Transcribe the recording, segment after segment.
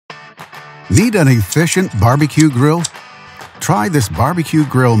Need an efficient barbecue grill? Try this barbecue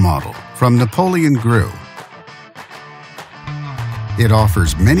grill model from Napoleon Grill. It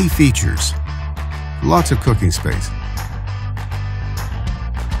offers many features, lots of cooking space,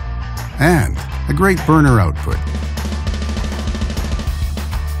 and a great burner output,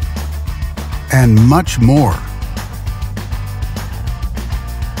 and much more.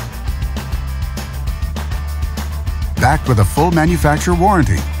 Backed with a full manufacturer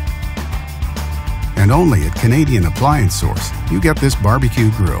warranty. And only at Canadian Appliance Source, you get this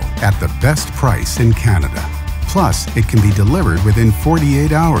barbecue grill at the best price in Canada. Plus, it can be delivered within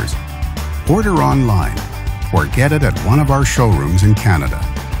 48 hours. Order online or get it at one of our showrooms in Canada.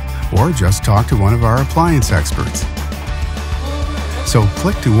 Or just talk to one of our appliance experts. So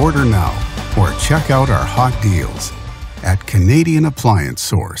click to order now or check out our hot deals at Canadian Appliance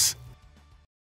Source.